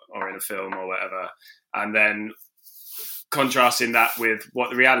or in a film or whatever, and then contrasting that with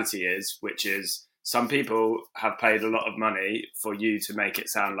what the reality is, which is some people have paid a lot of money for you to make it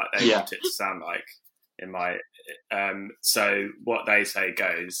sound like they want it to sound like. So what they say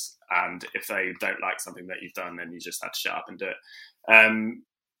goes, and if they don't like something that you've done, then you just have to shut up and do it.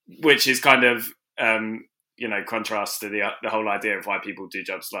 Which is kind of contrast to the whole idea of why people do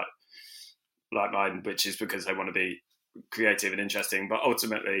jobs like mine, which is because they want to be creative and interesting. But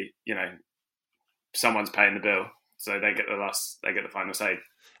ultimately, someone's paying the bill, so they get the final say.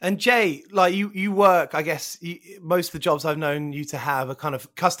 And Jay, like you work, I guess most of the jobs I've known you to have are kind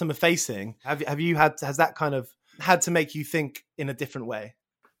of customer facing. Has that kind of had to make you think in a different way?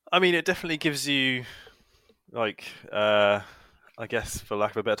 I mean, it definitely gives you like, I guess for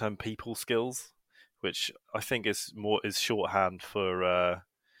lack of a better term, people skills, which I think is shorthand for,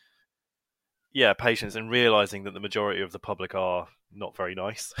 patience and realizing that the majority of the public are not very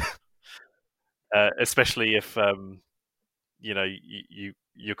nice, especially if,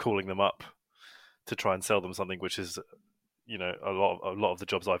 you're calling them up to try and sell them something, which is, a lot of the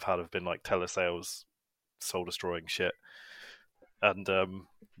jobs I've had have been like telesales, soul destroying shit. And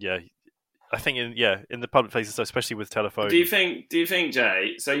I think in the public places, especially with telephone. Do you think,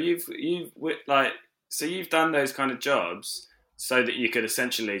 Jay? So you've done those kind of jobs so that you could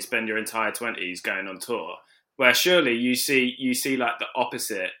essentially spend your entire 20s going on tour, where surely you see like the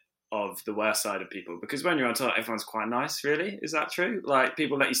opposite of the worst side of people, because when you're on tour, everyone's quite nice. Really, is that true? Like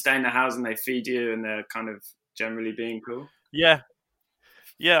people let you stay in their house and they feed you, and they're kind of generally being cool. Yeah.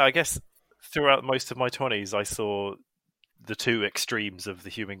 I guess throughout most of my 20s, I saw the two extremes of the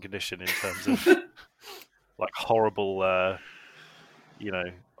human condition in terms of like horrible,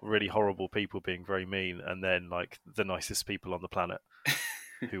 really horrible people being very mean, and then like the nicest people on the planet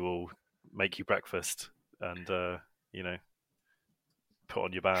who will make you breakfast and put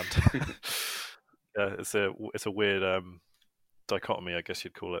on your band. It's a weird dichotomy, I guess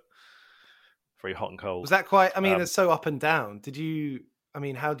you'd call it. Very hot and cold. Was that quite? I mean, it's so up and down.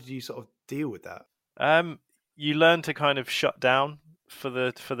 How did you sort of deal with that? You learn to kind of shut down for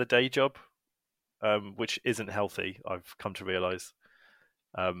the day job, which isn't healthy. I've come to realize.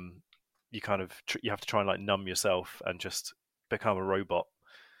 You kind of you have to try and like numb yourself and just become a robot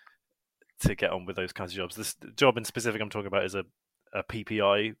to get on with those kinds of jobs. This job in specific I'm talking about is a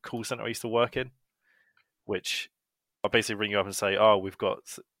PPI call center I used to work in, which I basically ring you up and say, "Oh, we've got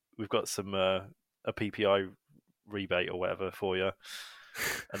some a PPI rebate or whatever for you,"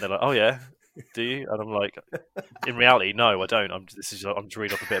 and they're like, "Oh yeah, do you?" And I'm like, "In reality, no, I don't. I'm just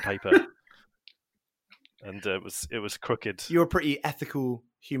reading off a bit of paper." And it was crooked. You're a pretty ethical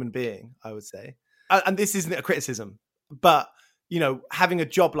human being, I would say. And this isn't a criticism, but having a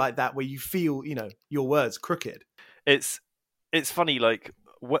job like that where you feel your words crooked. It's funny, like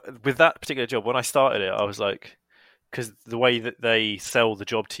with that particular job, when I started it, I was like, because the way that they sell the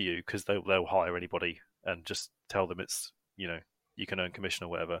job to you, because they'll hire anybody and just tell them it's, you know, you can earn commission or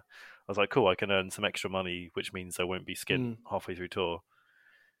whatever. I was like, cool, I can earn some extra money, which means I won't be skint halfway through tour.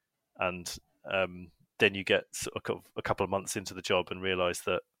 And then you get a couple of months into the job and realise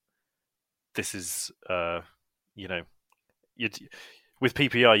that this is, you know, with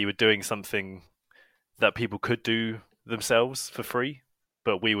PPI you were doing something that people could do themselves for free,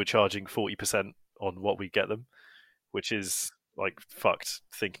 but we were charging 40% on what we get them, which is like fucked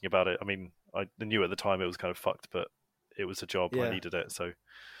thinking about it. I mean, I knew at the time it was kind of fucked, but it was a job. I needed it. So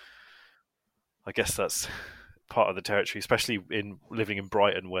I guess that's part of the territory, especially in living in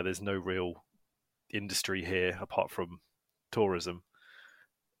Brighton where there's no real industry here apart from tourism.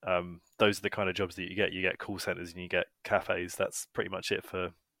 Those are the kind of jobs that you get. You get call centers and you get cafes. That's pretty much it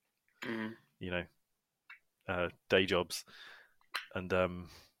for, you know, day jobs. And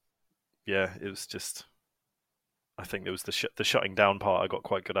yeah, it was just, I think it was the shutting down part I got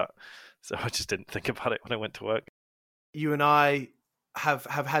quite good at. So I just didn't think about it when I went to work. You and I have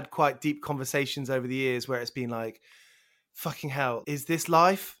had quite deep conversations over the years where it's been like, fucking hell, is this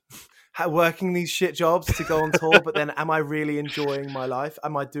life? Working these shit jobs to go on tour, but then am I really enjoying my life?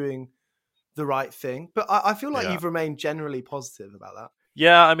 Am I doing the right thing? But I feel like you've remained generally positive about that.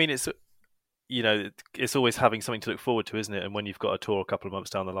 Yeah, I mean, it's, you know, it's always having something to look forward to, isn't it? And when you've got a tour a couple of months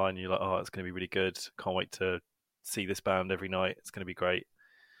down the line, you're like, oh, it's going to be really good. Can't wait to see this band every night. It's going to be great.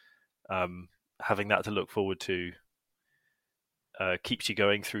 Having that to look forward to keeps you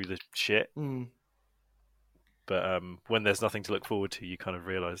going through the shit. But when there's nothing to look forward to, you kind of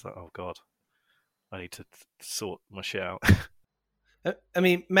realise that, oh God, I need to sort my shit out. I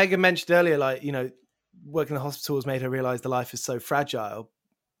mean, Megan mentioned earlier, like, you know, working in the hospital has made her realise the life is so fragile.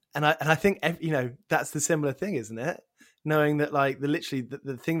 And I think, you know, that's the similar thing, isn't it? Knowing that, like,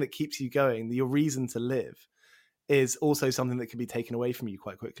 the thing that keeps you going, your reason to live, is also something that can be taken away from you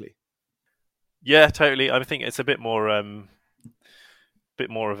quite quickly. Yeah, totally. I think it's a bit more of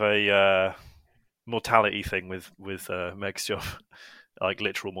a mortality thing with Meg's job, like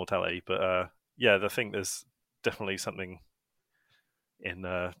literal mortality. But yeah, I think there's definitely something in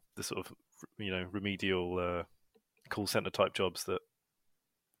the sort of, you know, remedial call center type jobs that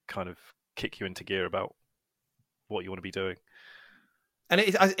kind of kick you into gear about what you want to be doing.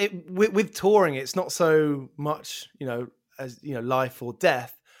 And with touring, it's not so much, you know, as, you know, life or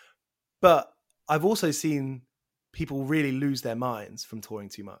death, but I've also seen people really lose their minds from touring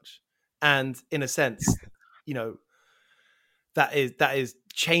too much. And in a sense, you know, that is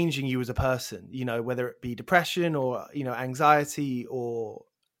changing you as a person, you know, whether it be depression or, you know, anxiety or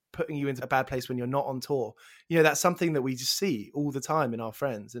putting you into a bad place when you're not on tour. You know, that's something that we just see all the time in our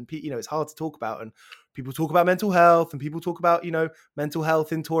friends. And, you know, it's hard to talk about. And people talk about mental health and people talk about, you know, mental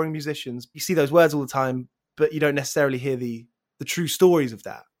health in touring musicians. You see those words all the time, but you don't necessarily hear the true stories of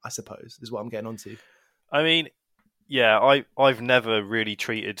that, I suppose, is what I'm getting onto. I mean, yeah, I've never really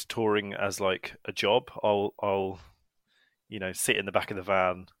treated touring as like a job. I'll you know, sit in the back of the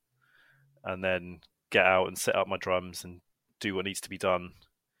van and then get out and set up my drums and do what needs to be done.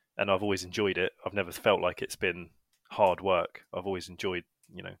 And I've always enjoyed it. I've never felt like it's been hard work. I've always enjoyed,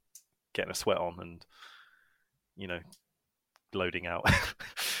 you know, getting a sweat on and, you know, loading out.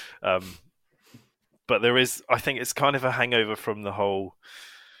 But there is, I think it's kind of a hangover from the whole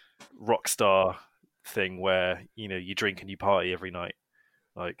rock star thing where, you know, you drink and you party every night.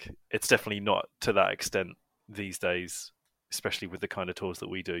 Like, it's definitely not to that extent these days, especially with the kind of tours that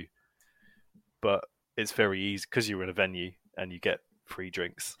we do. But it's very easy because you're in a venue and you get free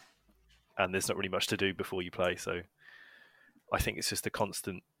drinks and there's not really much to do before you play. So I think it's just the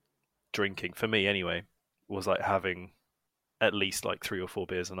constant drinking, for me anyway, was like having at least like 3 or 4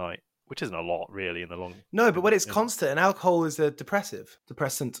 beers a night, which isn't a lot really in the long. No, but when it's constant, and alcohol is a depressant.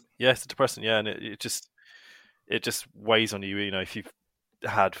 Yeah, it's a depressant. Yeah, and it just weighs on you. You know, if you've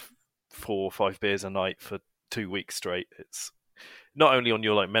had 4 or 5 beers a night for 2 weeks straight, it's not only on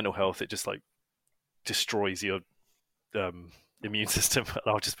your like mental health, it just like destroys your immune system.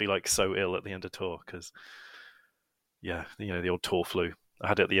 I'll just be like so ill at the end of tour because, yeah, you know, the old tour flu. I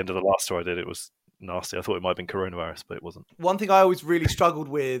had it at the end of the last tour I did. It was nasty. I thought it might have been coronavirus, but it wasn't. One thing I always really struggled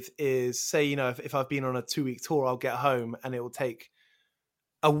with is, say, you know, if I've been on a 2-week tour, I'll get home and it will take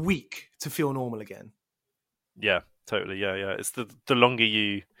a week to feel normal again. Yeah, totally. Yeah. It's the longer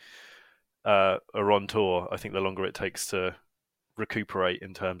you are on tour, I think the longer it takes to recuperate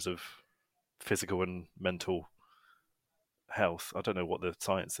in terms of physical and mental health. I don't know what the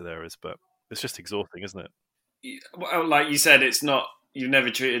science there is, but it's just exhausting, isn't it? Well, like you said, it's not, you've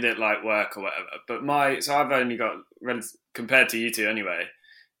never treated it like work or whatever. But so I've only got, compared to you two anyway,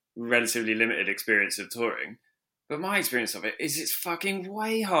 relatively limited experience of touring. But my experience of it is it's fucking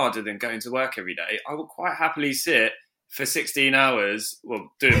way harder than going to work every day. I will quite happily sit for 16 hours,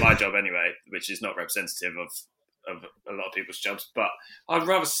 well, doing my job anyway, which is not representative of a lot of people's jobs, but I'd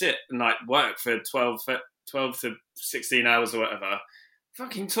rather sit and like work for 12 to 16 hours or whatever.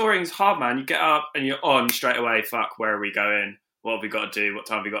 Fucking touring's hard, man. You get up and you're on straight away. Fuck, where are we going? What have we got to do? What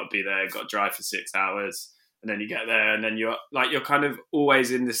time have we got to be there? Got to drive for 6 hours. And then you get there and then you're kind of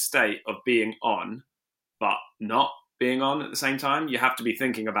always in this state of being on, but not being on at the same time. You have to be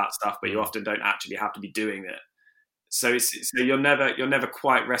thinking about stuff, but you often don't actually have to be doing it. So you're never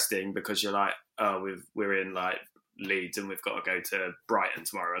quite resting because you're like, oh, we're in like Leeds and we've got to go to Brighton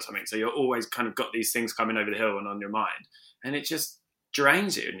tomorrow or something. So you're always kind of got these things coming over the hill and on your mind, and it just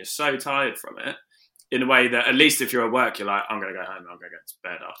drains you, and you're so tired from it. In a way that at least if you're at work, you're like, I'm going to go home. I'm going to go to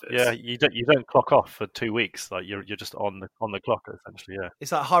bed after this. Yeah, you don't clock off for 2 weeks. Like you're just on the clock essentially. Yeah,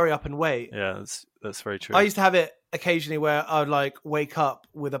 it's like hurry up and wait. Yeah, that's very true. I used to have it occasionally where I would like wake up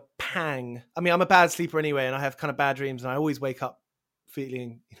with a pang. I mean, I'm a bad sleeper anyway, and I have kind of bad dreams, and I always wake up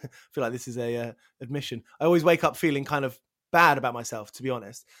feeling. I feel like this is a admission. I always wake up feeling kind of bad about myself, to be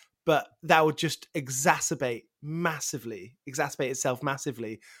honest. But that would just exacerbate itself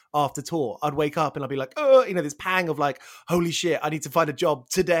massively after tour. I'd wake up and I'd be like, oh, this pang of like, holy shit, I need to find a job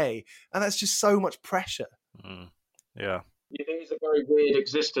today. And that's just so much pressure. Yeah. It is a very weird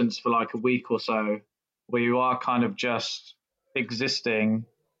existence for like a week or so where you are kind of just existing,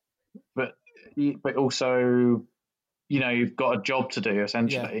 but also, you've got a job to do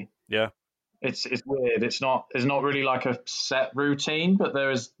essentially. Yeah. It's weird. It's not really like a set routine, but there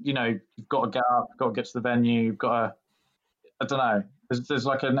is, you've got to get up, you've got to get to the venue, you've got to, I don't know. There's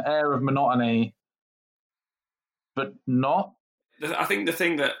like an air of monotony, but not. I think the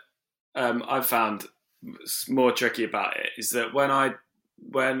thing that I've found more tricky about it is that when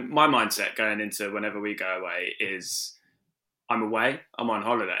my mindset going into whenever we go away is I'm away, I'm on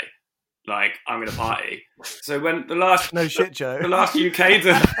holiday. Like, I'm going to party. So when the last no shit, Joe. The last UK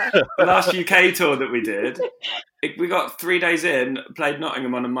tour that we did, we got 3 days in, played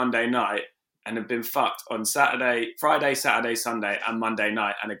Nottingham on a Monday night, and had been fucked on Friday, Saturday, Sunday, and Monday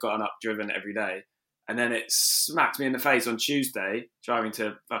night, and had gotten up, driven every day. And then it smacked me in the face on Tuesday, driving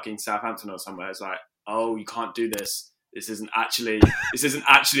to fucking Southampton or somewhere. It's like, oh, you can't do this. This isn't actually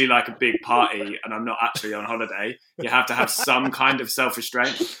like a big party, and I'm not actually on holiday. You have to have some kind of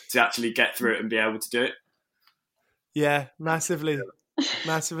self-restraint to actually get through it and be able to do it. Yeah, massively.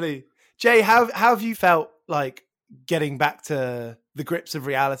 Jay, how have you felt like getting back to the grips of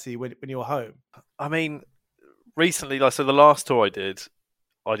reality when you're home? I mean, recently, so the last tour I did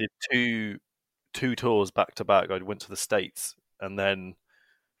two tours back to back. I went to the States, and then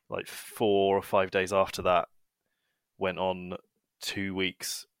like 4 or 5 days after that, went on 2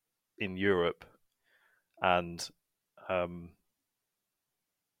 weeks in Europe, and I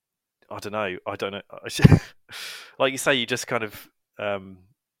don't know. Like you say, you just kind of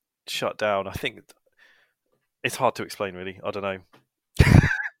shut down. I think it's hard to explain, really. I don't know.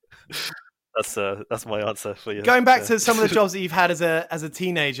 That's my answer for you. Going back to some of the jobs that you've had as a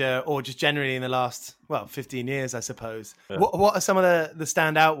teenager, or just generally in the last 15 years, I suppose. Yeah. What are some of the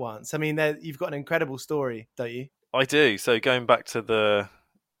standout ones? I mean, you've got an incredible story, don't you? I do. So going back to the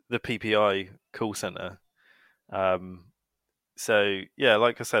PPI call center, so yeah,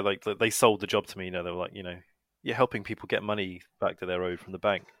 like I said, like they sold the job to me. They were like, you're helping people get money back to their owed from the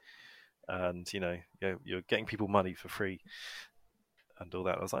bank, and you're getting people money for free, and all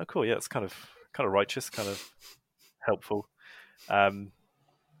that. I was like, oh, cool, yeah, it's kind of righteous, kind of helpful, and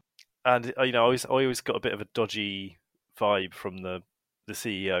I always got a bit of a dodgy vibe from the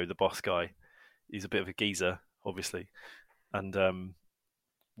CEO, the boss guy. He's a bit of a geezer, obviously, and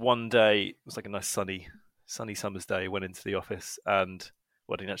one day it was like a nice sunny summer's day. I went into the office and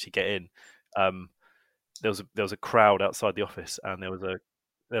I didn't actually get in. There was a crowd outside the office, and there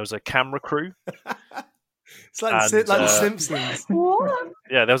was a camera crew. It's like the Simpsons.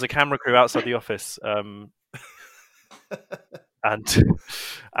 Yeah, there was a camera crew outside the office, and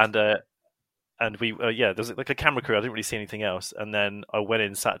we there was like a camera crew. I didn't really see anything else, and then I went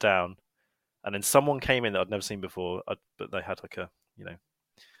in, sat down. And then someone came in that I'd never seen before, but they had like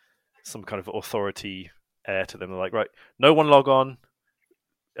some kind of authority air to them. They're like, right, no one log on.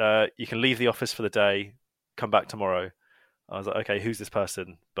 You can leave the office for the day. Come back tomorrow. I was like, okay, who's this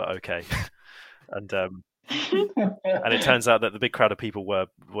person? But okay. And it turns out that the big crowd of people were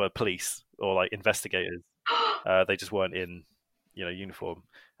police or like investigators. They just weren't in uniform.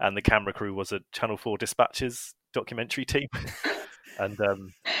 And the camera crew was a Channel 4 Dispatches documentary team. And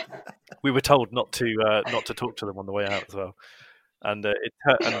we were told not to talk to them on the way out as well. And and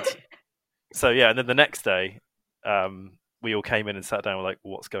then the next day, we all came in and sat down. We're like,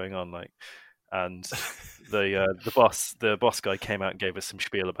 what's going on? Like, and the boss guy came out and gave us some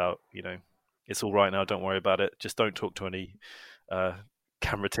spiel about, it's all right now. Don't worry about it. Just don't talk to any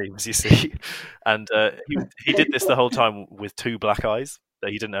camera teams you see. And he did this the whole time with 2 black eyes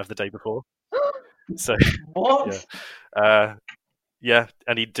that he didn't have the day before. So what? Yeah,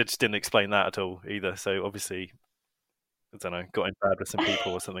 and he just didn't explain that at all either. So obviously, I don't know, got in bad with some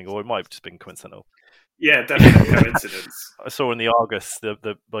people or something, or it might have just been coincidental. Yeah, definitely coincidence. I saw in the Argus,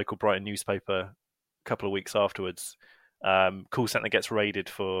 the local Brighton newspaper, a couple of weeks afterwards, call centre gets raided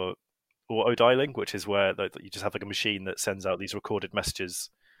for auto dialing, which is where you just have like a machine that sends out these recorded messages.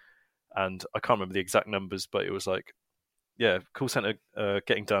 And I can't remember the exact numbers, but it was like, call centre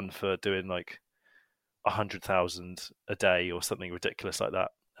getting done for doing like 100,000 a day or something ridiculous like that.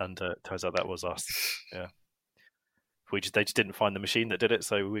 And turns out that was us. Yeah, they just didn't find the machine that did it,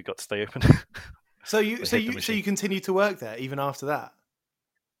 so we got to stay open. So you continued to work there even after that?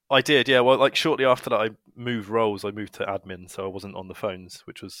 I did, yeah. Well, like shortly after that, I moved roles. I moved to admin, so I wasn't on the phones,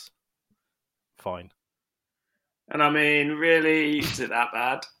 which was fine. And I mean, really, is it that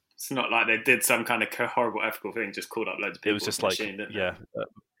bad? It's not like they did some kind of horrible ethical thing, just called up loads of people. It was just like, yeah.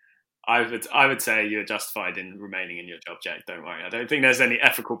 I would say you're justified in remaining in your job, Jack. Don't worry. I don't think there's any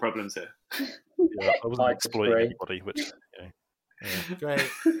ethical problems here. Yeah, I wasn't exploiting anybody, which. Great.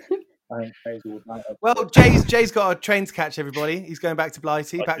 Well, Jay's got a train to catch, everybody. He's going back to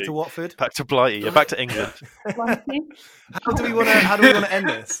Blighty, back to Watford. Back to Blighty, yeah, back to England. How do we want to end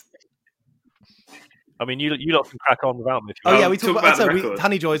this? I mean, you lot can crack on without me. We talk about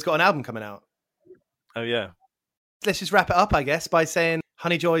Honeyjoy's got an album coming out. Oh, yeah. Let's just wrap it up, I guess, by saying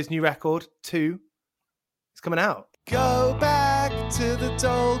Honeyjoy's new record, 2, is coming out. Go back to the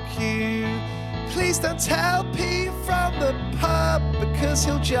Dole queue. Please don't tell Pete from the pub because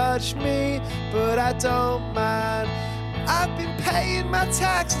he'll judge me, but I don't mind. I've been paying my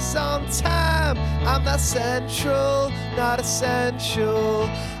taxes on time. I'm not central, not essential.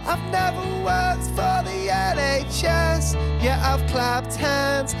 I've never worked for the NHS. Yeah, I've clapped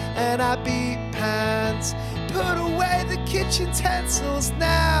hands and I beat pants. Put away the kitchen utensils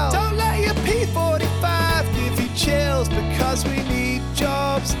now. Don't let your P45 give you chills because we need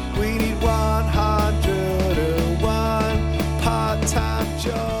jobs. We need 101 part-time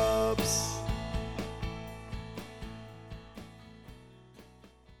jobs.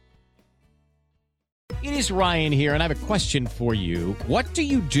 It is Ryan here, and I have a question for you. What do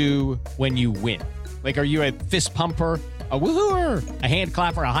you do when you win? Like, are you a fist pumper, a woohooer, a hand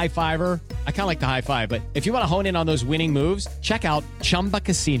clapper, a high fiver? I kind of like the high five, but if you want to hone in on those winning moves, check out Chumba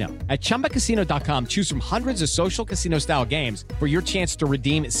Casino. At ChumbaCasino.com, choose from hundreds of social casino-style games for your chance to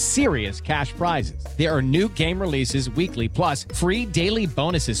redeem serious cash prizes. There are new game releases weekly, plus free daily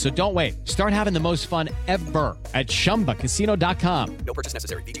bonuses, so don't wait. Start having the most fun ever at ChumbaCasino.com. No purchase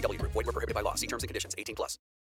necessary. VGW Group. Void where prohibited by law. See terms and conditions. 18+.